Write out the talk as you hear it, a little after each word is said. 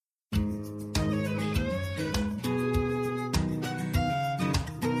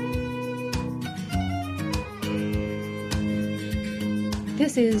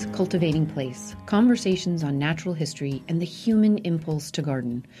This is Cultivating Place, conversations on natural history and the human impulse to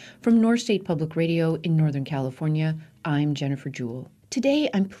garden. From North State Public Radio in Northern California, I'm Jennifer Jewell. Today,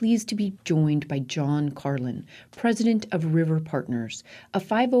 I'm pleased to be joined by John Carlon, president of River Partners, a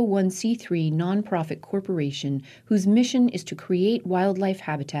 501c3 nonprofit corporation whose mission is to create wildlife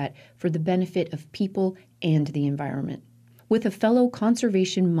habitat for the benefit of people and the environment. With a fellow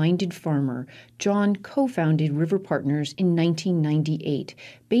conservation-minded farmer, John co-founded River Partners in 1998,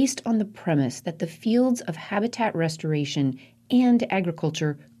 based on the premise that the fields of habitat restoration and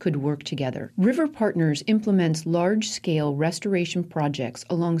agriculture could work together. River Partners implements large-scale restoration projects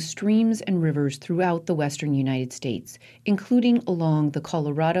along streams and rivers throughout the western United States, including along the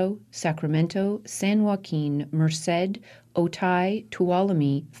Colorado, Sacramento, San Joaquin, Merced, Otay,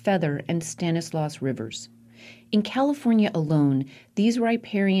 Tuolumne, Feather, and Stanislaus rivers. In California alone, these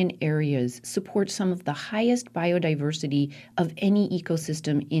riparian areas support some of the highest biodiversity of any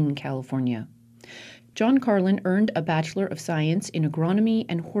ecosystem in California. John Carlon earned a Bachelor of Science in Agronomy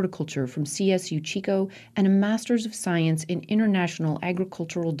and Horticulture from CSU Chico and a Master's of Science in International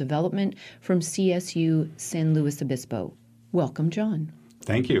Agricultural Development from CSU San Luis Obispo. Welcome, John.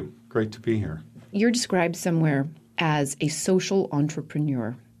 Thank you. Great to be here. You're described somewhere as a social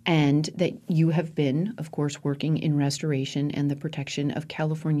entrepreneur, and that you have been, of course, working in restoration and the protection of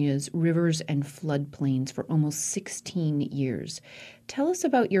California's rivers and floodplains for almost 16 years. Tell us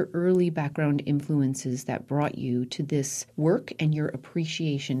about your early background influences that brought you to this work and your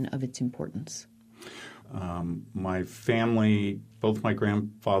appreciation of its importance. My family, both my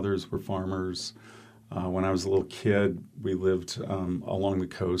grandfathers were farmers. When I was a little kid, we lived along the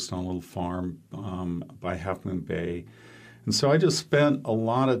coast on a little farm by Half Moon Bay. And so I just spent a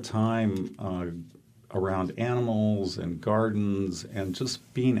lot of time around animals and gardens and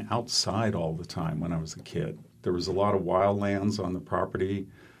just being outside all the time when I was a kid. There was a lot of wildlands on the property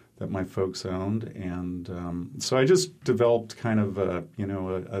that my folks owned, and so I just developed kind of a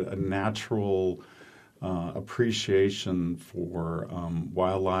natural appreciation for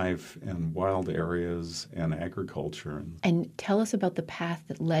wildlife and wild areas and agriculture. And tell us about the path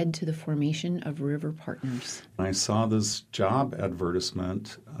that led to the formation of River Partners. I saw this job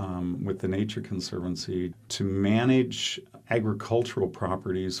advertisement with the Nature Conservancy to manage agricultural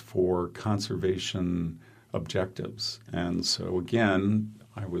properties for conservation objectives. And so again,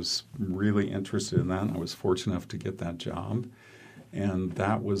 I was really interested in that. I was fortunate enough to get that job. And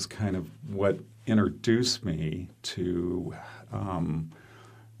that was kind of what introduced me to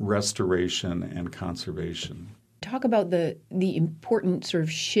restoration and conservation. Talk about the important sort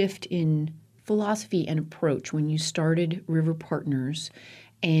of shift in philosophy and approach when you started River Partners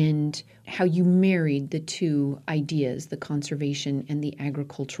and how you married the two ideas, the conservation and the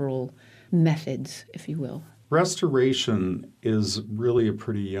agricultural methods, if you will. Restoration is really a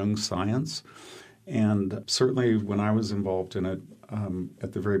pretty young science. And certainly when I was involved in it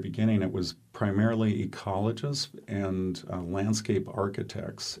at the very beginning, it was primarily ecologists and landscape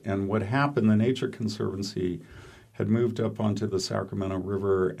architects. And what happened, the Nature Conservancy had moved up onto the Sacramento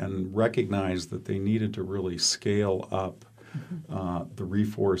River and recognized that they needed to really scale up the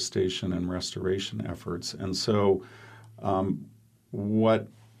reforestation and restoration efforts. And so what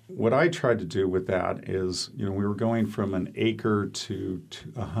I tried to do with that is, we were going from an acre to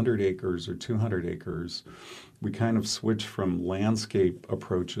 100 acres or 200 acres. We kind of switched from landscape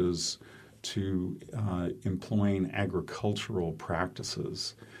approaches to employing agricultural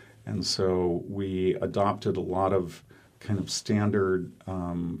practices. And so we adopted a lot of kind of standard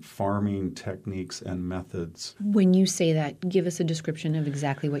farming techniques and methods. When you say that, give us a description of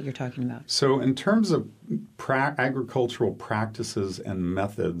exactly what you're talking about. So in terms of agricultural practices and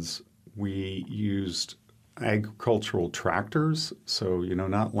methods, we used agricultural tractors, so,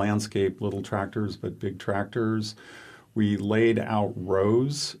 not landscape little tractors, but big tractors. We laid out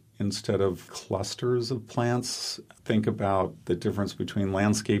rows instead of clusters of plants. Think about the difference between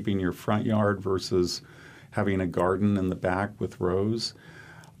landscaping your front yard versus having a garden in the back with rows.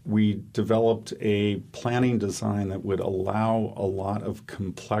 We developed a planting design that would allow a lot of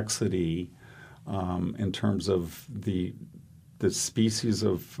complexity in terms of the species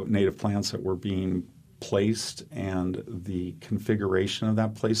of native plants that were being placed and the configuration of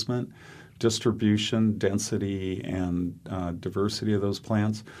that placement, distribution, density, and diversity of those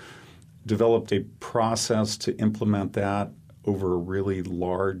plants. Developed a process to implement that over a really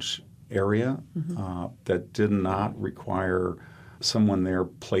large area that did not require someone there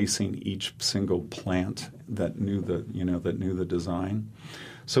placing each single plant that knew the design.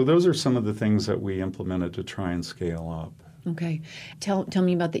 So those are some of the things that we implemented to try and scale up. Okay. Tell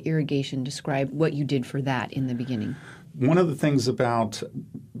me about the irrigation. Describe what you did for that in the beginning. One of the things about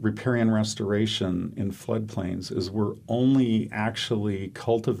riparian restoration in floodplains is we're only actually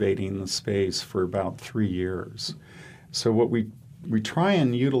cultivating the space for about 3 years. So what we try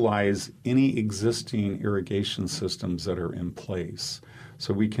and utilize any existing irrigation systems that are in place.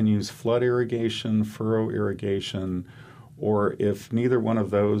 So we can use flood irrigation, furrow irrigation, or if neither one of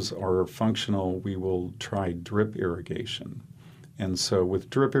those are functional, we will try drip irrigation. And so with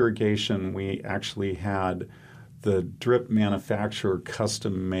drip irrigation, we actually had the drip manufacturer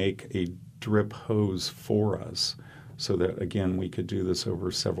custom make a drip hose for us so that, again, we could do this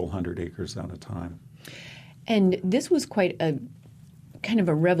over several hundred acres at a time. And this was quite a kind of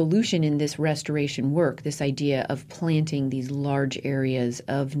a revolution in this restoration work, this idea of planting these large areas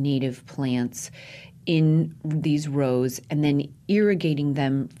of native plants in these rows and then irrigating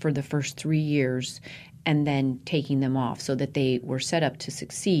them for the first 3 years and then taking them off so that they were set up to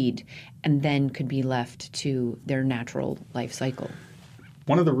succeed and then could be left to their natural life cycle.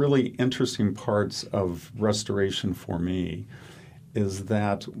 One of the really interesting parts of restoration for me is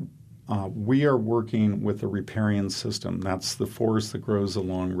that we are working with a riparian system. That's the forest that grows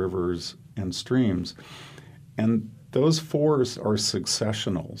along rivers and streams. And those forests are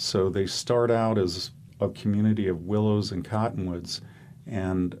successional. So they start out as a community of willows and cottonwoods,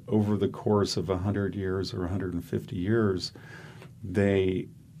 and over the course of 100 years or 150 years, they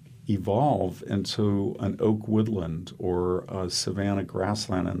evolve into an oak woodland or a savanna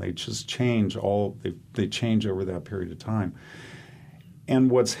grassland, and they just change they change over that period of time. And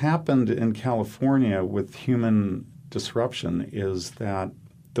what's happened in California with human disruption is that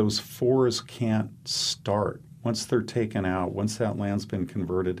those forests can't start. Once they're taken out, once that land's been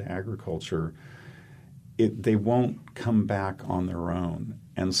converted to agriculture, they won't come back on their own.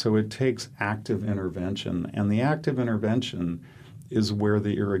 And so it takes active intervention. And the active intervention is where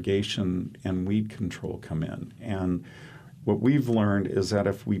the irrigation and weed control come in. And what we've learned is that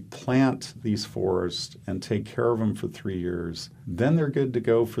if we plant these forests and take care of them for 3 years, then they're good to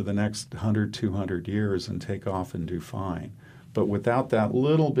go for the next 100, 200 years and take off and do fine. But without that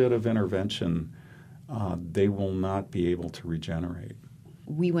little bit of intervention, they will not be able to regenerate.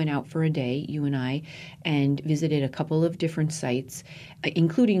 We went out for a day, you and I, and visited a couple of different sites,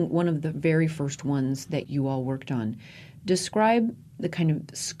 including one of the very first ones that you all worked on. Describe the kind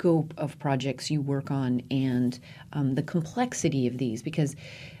of scope of projects you work on and the complexity of these, because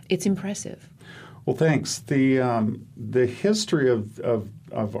it's impressive. Well, thanks. The history of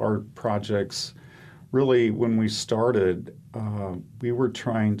our projects, really, when we started, we were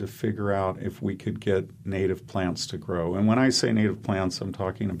trying to figure out if we could get native plants to grow. And when I say native plants, I'm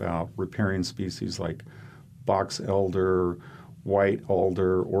talking about riparian species like box elder, white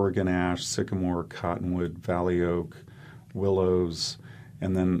alder, Oregon ash, sycamore, cottonwood, valley oak, willows,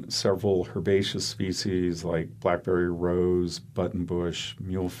 and then several herbaceous species like blackberry rose, buttonbush,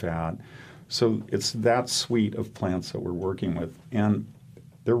 mulefat. So it's that suite of plants that we're working with. And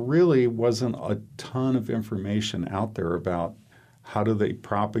there really wasn't a ton of information out there about how do they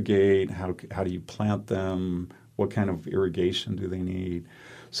propagate, how do you plant them, what kind of irrigation do they need.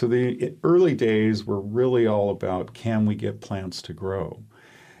 So the early days were really all about, can we get plants to grow?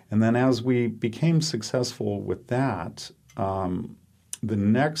 And then as we became successful with that, the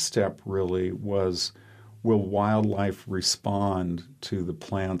next step really was, will wildlife respond to the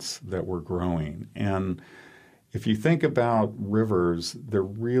plants that we're growing? And if you think about rivers, they're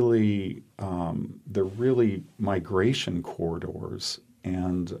really migration corridors.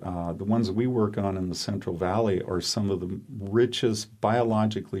 And the ones we work on in the Central Valley are some of the richest,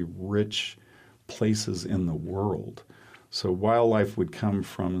 biologically rich places in the world. So wildlife would come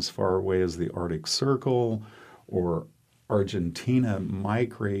from as far away as the Arctic Circle or Argentina,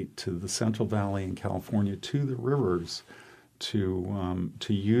 migrate to the Central Valley in California, to the rivers, to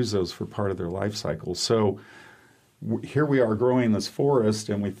use those for part of their life cycle. So here we are growing this forest,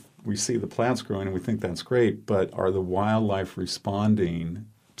 and we see the plants growing, and we think that's great, but are the wildlife responding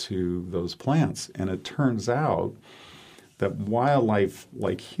to those plants? And it turns out that wildlife,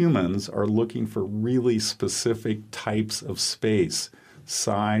 like humans, are looking for really specific types of space,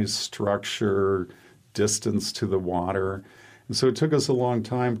 size, structure, distance to the water. And so it took us a long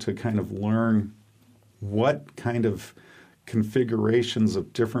time to kind of learn what kind of configurations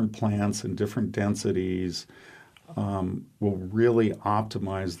of different plants and different densities will really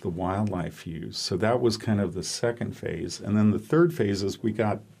optimize the wildlife use. So that was kind of the second phase. And then the third phase is we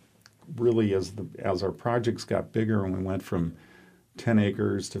got really, as our projects got bigger and we went from 10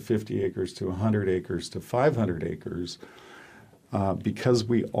 acres to 50 acres to 100 acres to 500 acres, because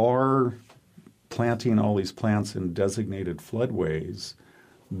we are planting all these plants in designated floodways,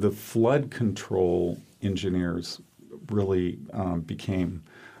 the flood control engineers really became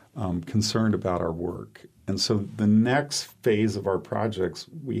concerned about our work. And so the next phase of our projects,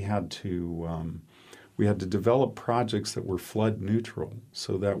 we had to develop projects that were flood neutral,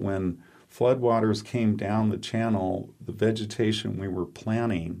 so that when floodwaters came down the channel, the vegetation we were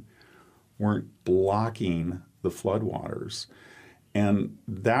planting weren't blocking the floodwaters. And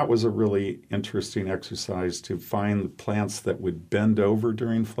that was a really interesting exercise, to find the plants that would bend over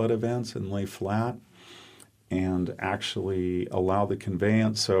during flood events and lay flat and actually allow the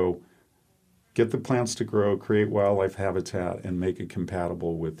conveyance. So get the plants to grow, create wildlife habitat, and make it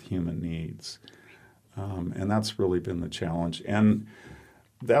compatible with human needs. And that's really been the challenge. And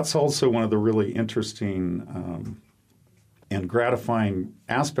that's also one of the really interesting and gratifying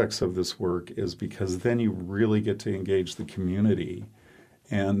aspects of this work, is because then you really get to engage the community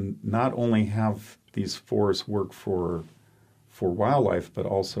and not only have these forests work for wildlife, but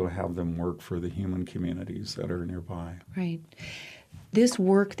also have them work for the human communities that are nearby. Right. This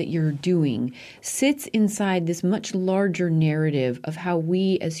work that you're doing sits inside this much larger narrative of how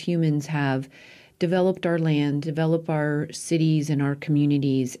we as humans have developed our land, developed our cities and our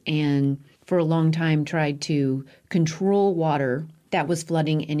communities, and for a long time tried to control water that was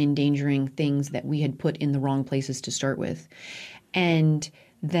flooding and endangering things that we had put in the wrong places to start with. And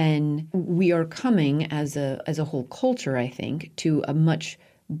then we are coming as a whole culture, I think, to a much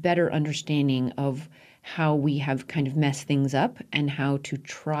better understanding of how we have kind of messed things up and how to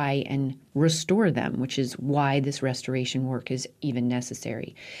try and restore them, which is why this restoration work is even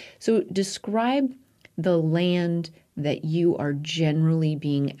necessary. So describe the land that you are generally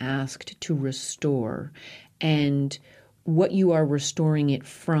being asked to restore and what you are restoring it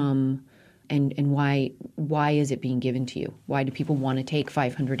from, and why is it being given to you? Why do people want to take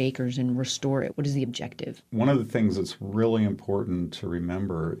 500 acres and restore it? What is the objective? One of the things that's really important to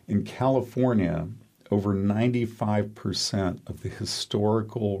remember, in California, over 95% of the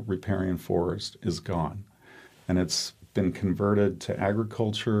historical riparian forest is gone. And it's been converted to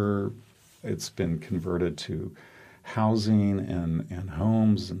agriculture, it's been converted to housing and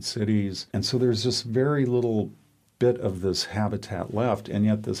homes and cities. And so there's just very little bit of this habitat left, and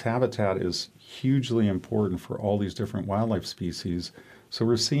yet this habitat is hugely important for all these different wildlife species. So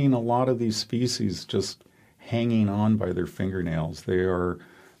we're seeing a lot of these species just hanging on by their fingernails.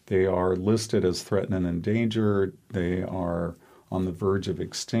 They are listed as threatened and endangered. They are on the verge of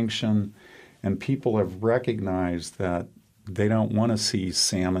extinction. And people have recognized that they don't want to see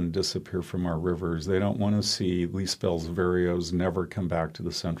salmon disappear from our rivers. They don't want to see leaf-spells vireos never come back to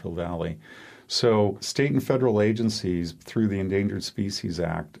the Central Valley. So state and federal agencies, through the Endangered Species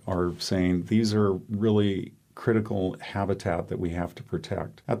Act, are saying these are really critical habitat that we have to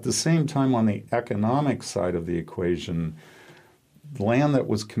protect. At the same time, on the economic side of the equation, land that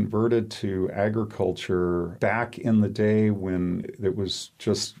was converted to agriculture back in the day when it was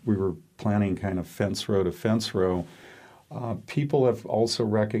just, we were planting kind of fence row to fence row, people have also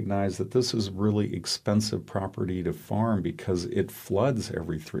recognized that this is really expensive property to farm because it floods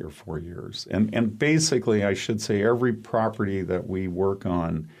every 3 or 4 years. And basically, I should say, every property that we work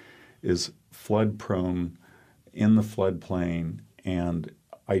on is flood prone in the floodplain and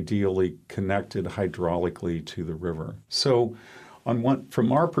ideally connected hydraulically to the river. So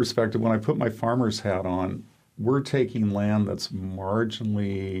from our perspective, when I put my farmer's hat on, we're taking land that's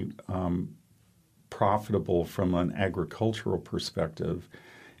marginally profitable from an agricultural perspective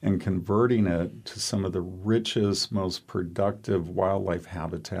and converting it to some of the richest, most productive wildlife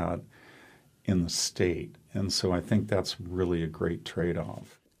habitat in the state. And so I think that's really a great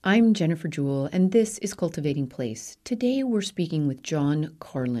trade-off. I'm Jennifer Jewell, and this is Cultivating Place. Today we're speaking with John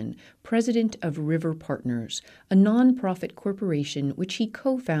Carlon, president of River Partners, a nonprofit corporation which he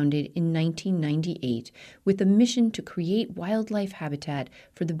co-founded in 1998 with a mission to create wildlife habitat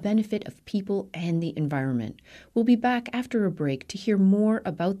for the benefit of people and the environment. We'll be back after a break to hear more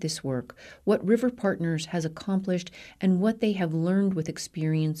about this work, what River Partners has accomplished, and what they have learned with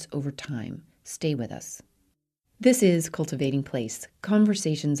experience over time. Stay with us. This is Cultivating Place,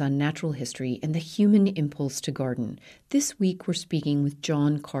 conversations on natural history and the human impulse to garden. This week we're speaking with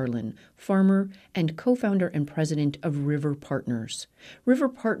John Carlon, farmer and co-founder and president of River Partners. River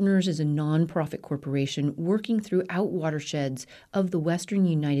Partners is a nonprofit corporation working throughout watersheds of the western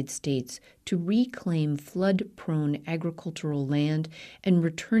United States to reclaim flood-prone agricultural land and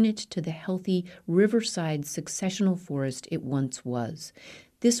return it to the healthy riverside successional forest it once was.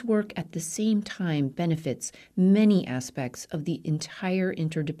 This work at the same time benefits many aspects of the entire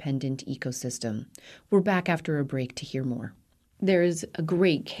interdependent ecosystem. We're back after a break to hear more. There is a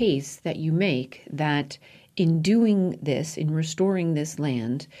great case that you make that in doing this, in restoring this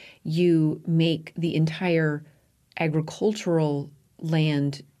land, you make the entire agricultural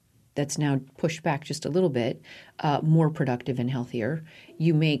land that's now pushed back just a little bit, more productive and healthier.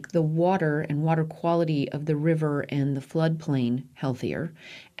 You make the water and water quality of the river and the floodplain healthier,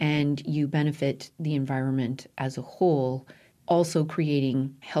 and you benefit the environment as a whole, also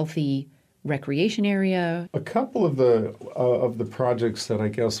creating healthy recreation area. A couple of the projects that I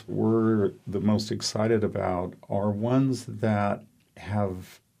guess we're the most excited about are ones that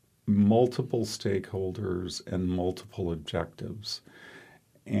have multiple stakeholders and multiple objectives.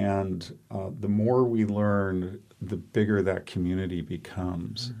 And the more we learn, the bigger that community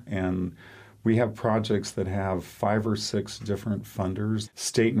becomes. Mm-hmm. And we have projects that have 5 or 6 different funders,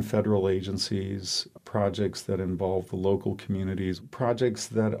 state and federal agencies, projects that involve the local communities, projects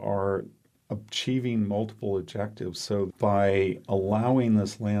that are achieving multiple objectives. So by allowing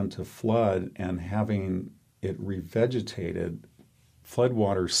this land to flood and having it revegetated,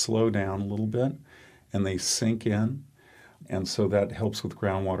 floodwaters slow down a little bit and they sink in. And so that helps with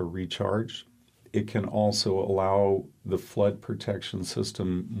groundwater recharge. It can also allow the flood protection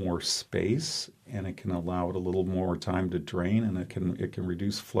system more space, and it can allow it a little more time to drain, and it can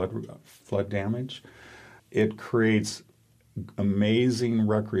reduce flood damage. It creates amazing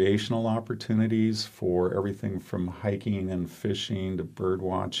recreational opportunities for everything from hiking and fishing to bird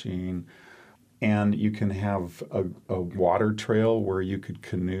watching. And you can have a water trail where you could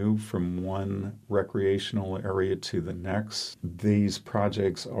canoe from one recreational area to the next. These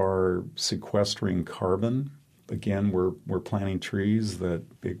projects are sequestering carbon. Again, we're planting trees that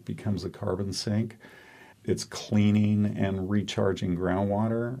it becomes a carbon sink. It's cleaning and recharging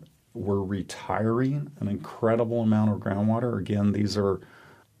groundwater. We're retiring an incredible amount of groundwater. Again, these are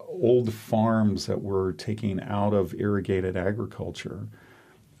old farms that we're taking out of irrigated agriculture.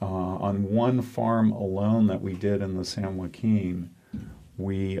 On one farm alone that we did in the San Joaquin,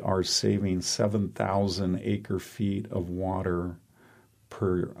 we are saving 7,000 acre-feet of water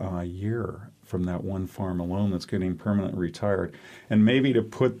per year from that one farm alone that's getting permanently retired. And maybe to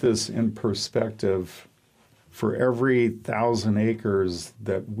put this in perspective, for every 1,000 acres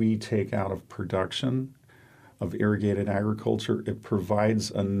that we take out of production of irrigated agriculture, it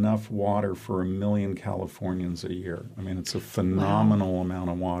provides enough water for 1 million Californians a year. I mean, it's a phenomenal amount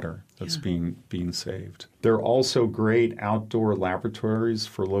of water that's being saved. There are also great outdoor laboratories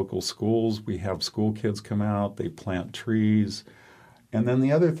for local schools. We have school kids come out, they plant trees. And then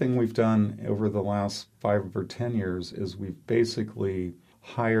the other thing we've done over the last 5 or 10 years is we've basically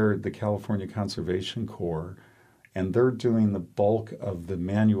hired the California Conservation Corps, and they're doing the bulk of the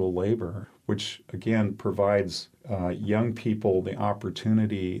manual labor, which again provides young people the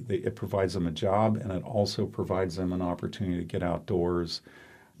opportunity. It provides them a job, and it also provides them an opportunity to get outdoors,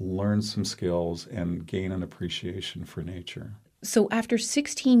 learn some skills, and gain an appreciation for nature. So after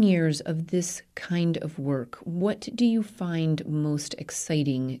 16 years of this kind of work, what do you find most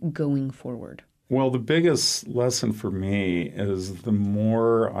exciting going forward? Well, the biggest lesson for me is the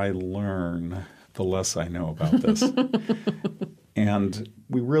more I learn, the less I know about this. And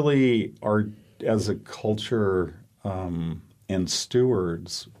we really are, as a culture and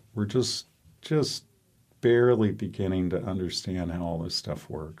stewards, we're just barely beginning to understand how all this stuff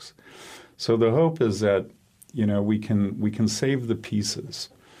works. So the hope is that, we can save the pieces.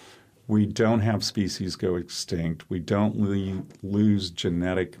 We don't have species go extinct. We don't lose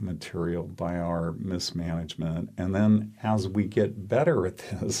genetic material by our mismanagement. And then as we get better at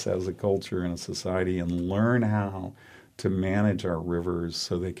this as a culture and a society and learn how to manage our rivers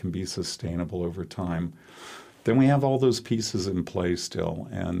so they can be sustainable over time, then we have all those pieces in place still,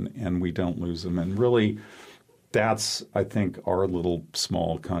 and we don't lose them. And really, that's, I think, our little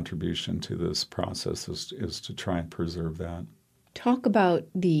small contribution to this process is to try and preserve that. Talk about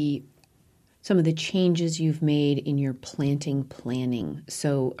some of the changes you've made in your planting planning.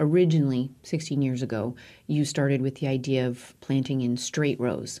 So originally, 16 years ago, you started with the idea of planting in straight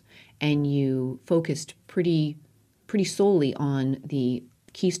rows, and you focused pretty solely on the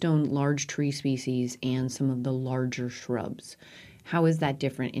keystone large tree species and some of the larger shrubs. How is that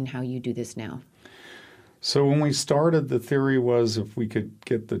different in how you do this now? So when we started, the theory was if we could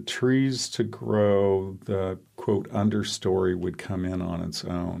get the trees to grow, the, quote, understory would come in on its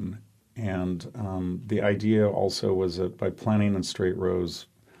own. And the idea also was that by planting in straight rows,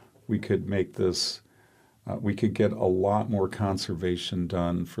 we could make this, we could get a lot more conservation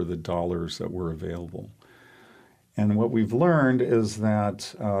done for the dollars that were available. And what we've learned is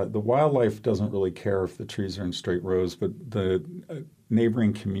that the wildlife doesn't really care if the trees are in straight rows, but the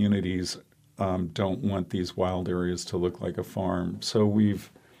neighboring communities don't want these wild areas to look like a farm. So we've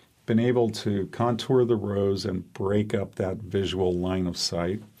been able to contour the rows and break up that visual line of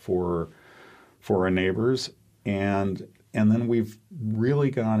sight for our neighbors. And then we've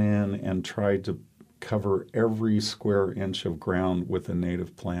really gone in and tried to cover every square inch of ground with a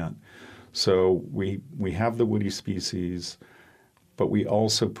native plant. So we have the woody species, but we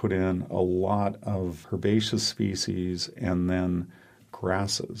also put in a lot of herbaceous species and then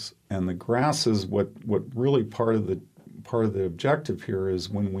grasses. And the grasses, what really part of the objective here is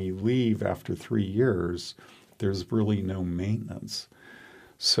when we leave after 3 years, there's really no maintenance.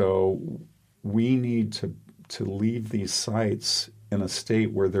 So we need to leave these sites in a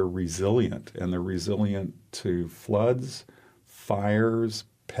state where they're resilient, and they're resilient to floods, fires,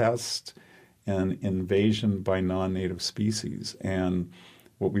 pests, and invasion by non-native species. And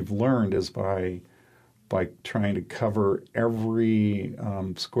what we've learned is by trying to cover every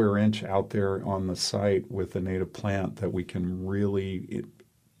square inch out there on the site with a native plant, that we can really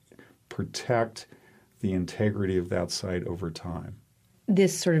protect the integrity of that site over time.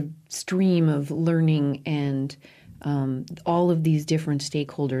 This sort of stream of learning and all of these different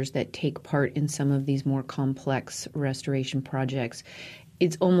stakeholders that take part in some of these more complex restoration projects,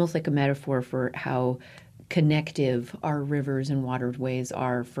 it's almost like a metaphor for how connective our rivers and waterways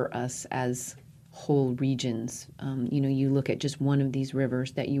are for us as whole regions. You look at just one of these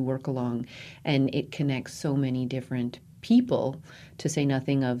rivers that you work along, and it connects so many different people, to say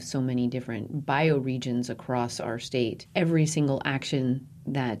nothing of so many different bioregions across our state. Every single action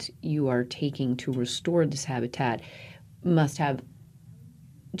that you are taking to restore this habitat must have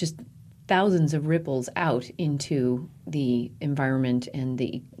just thousands of ripples out into the environment and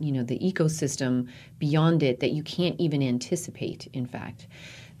the ecosystem beyond it that you can't even anticipate, in fact.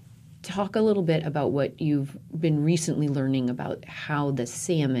 Talk a little bit about what you've been recently learning about how the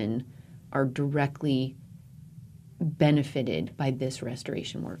salmon are directly benefited by this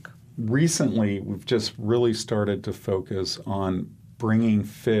restoration work. Recently, we've just really started to focus on bringing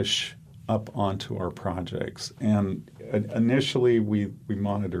fish up onto our projects. And initially, we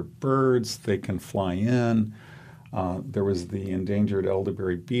monitor birds. They can fly in. There was the endangered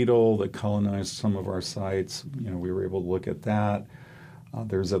elderberry beetle that colonized some of our sites. We were able to look at that.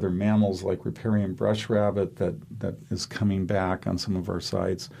 There's other mammals like riparian brush rabbit that is coming back on some of our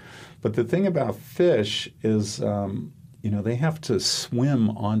sites. But the thing about fish is, they have to swim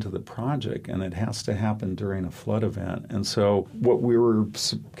onto the project, and it has to happen during a flood event. And so what we were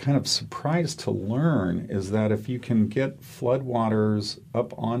kind of surprised to learn is that if you can get floodwaters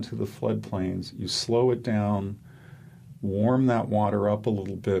up onto the floodplains, you slow it down, warm that water up a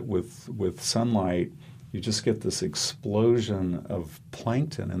little bit with sunlight, you just get this explosion of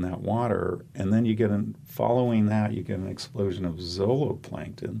plankton in that water, and then following that, you get an explosion of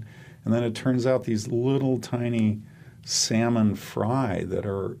zooplankton. And then it turns out these little tiny salmon fry that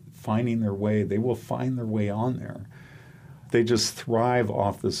are finding their way, they will find their way on there. They just thrive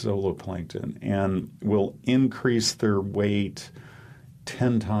off the zooplankton and will increase their weight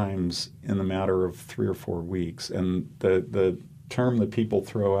 10 times in the matter of 3 or 4 weeks. And the term that people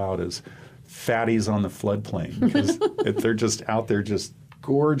throw out is fatties on the floodplain, because they're just out there just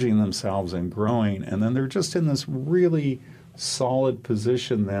gorging themselves and growing, and then they're just in this really solid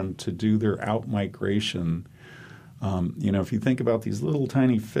position then to do their out-migration. If you think about these little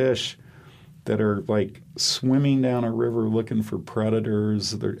tiny fish that are like swimming down a river looking for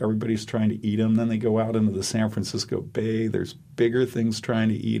predators, everybody's trying to eat them, then they go out into the San Francisco Bay, there's bigger things trying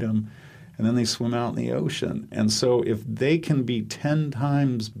to eat them, and then they swim out in the ocean. And so if they can be 10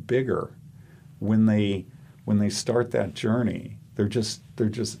 times bigger when they start that journey, they're just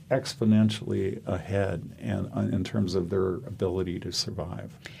exponentially ahead and in terms of their ability to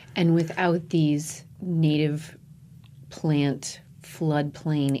survive. And without these native plant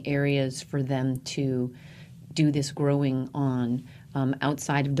floodplain areas for them to do this growing on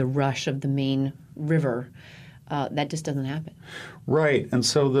outside of the rush of the main river, that just doesn't happen. Right, and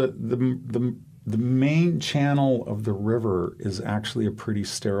so the main channel of the river is actually a pretty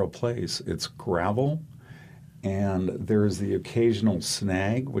sterile place. It's gravel, and there's the occasional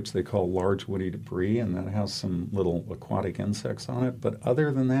snag, which they call large woody debris, and that has some little aquatic insects on it. But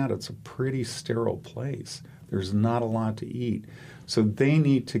other than that, it's a pretty sterile place. There's not a lot to eat. So they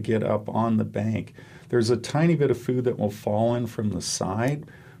need to get up on the bank. There's a tiny bit of food that will fall in from the side,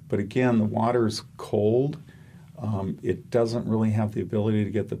 but again, the water's cold. It doesn't really have the ability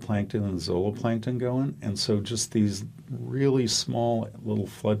to get the plankton and the zooplankton going, and so just these really small little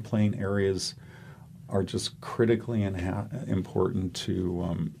floodplain areas are just critically important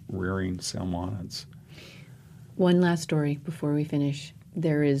to rearing salmonids. One last story before we finish.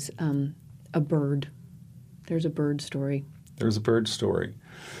 There is a bird. There's a bird story. There's a bird story.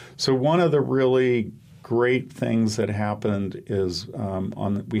 So one of the really great things that happened is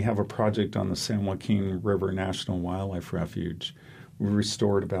we have a project on the San Joaquin River National Wildlife Refuge. We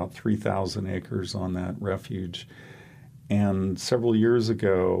restored about 3,000 acres on that refuge. And several years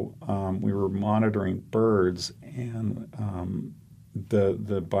ago, we were monitoring birds, and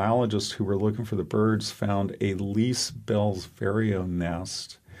the biologists who were looking for the birds found a Lease Bell's vireo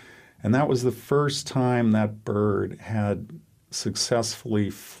nest. And that was the first time that bird had successfully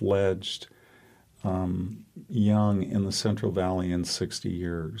fledged young in the Central Valley in 60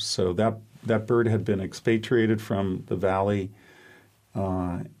 years. So that bird had been expatriated from the valley,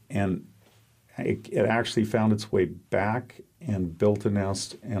 and it actually found its way back and built a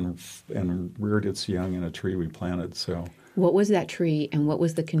nest and reared its young in a tree we planted. So, what was that tree and what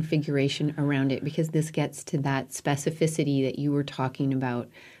was the configuration around it? Because this gets to that specificity that you were talking about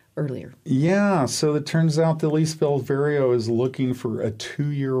earlier. Yeah, so it turns out the Lease Bell's vireo is looking for a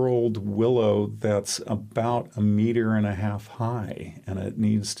 2-year-old willow that's about 1.5 meters high, and it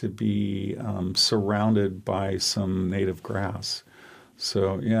needs to be surrounded by some native grass.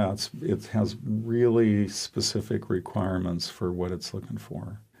 So yeah, it has really specific requirements for what it's looking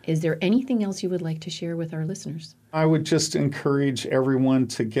for. Is there anything else you would like to share with our listeners? I would just encourage everyone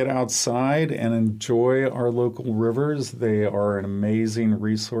to get outside and enjoy our local rivers. They are an amazing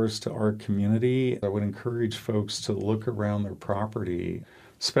resource to our community. I would encourage folks to look around their property,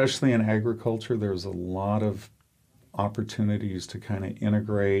 especially in agriculture. There's a lot of opportunities to kind of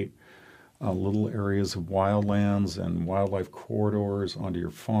integrate little areas of wildlands and wildlife corridors onto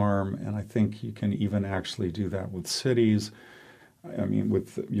your farm. And I think you can even actually do that with cities. I mean,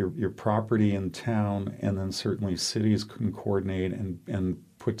 with your property in town, and then certainly cities can coordinate and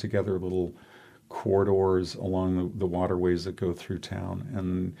put together little corridors along the waterways that go through town.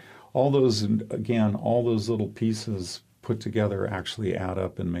 And all those little pieces put together actually add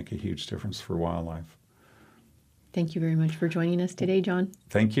up and make a huge difference for wildlife. Thank you very much for joining us today, John.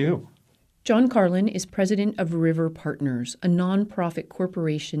 Thank you. John Carlon is president of River Partners, a nonprofit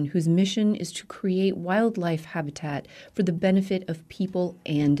corporation whose mission is to create wildlife habitat for the benefit of people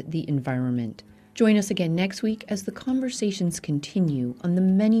and the environment. Join us again next week as the conversations continue on the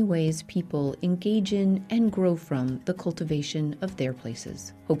many ways people engage in and grow from the cultivation of their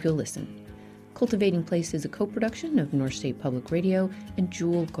places. Hope you'll listen. Cultivating Place is a co-production of North State Public Radio and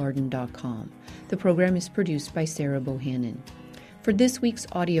JewelGarden.com. The program is produced by Sarah Bohannon. For this week's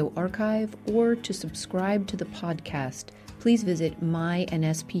audio archive or to subscribe to the podcast, please visit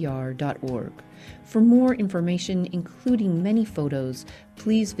mynspr.org. For more information, including many photos,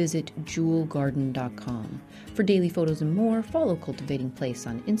 please visit JewelGarden.com. For daily photos and more, follow Cultivating Place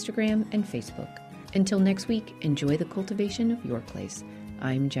on Instagram and Facebook. Until next week, enjoy the cultivation of your place.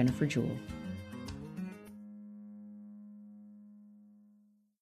 I'm Jennifer Jewell.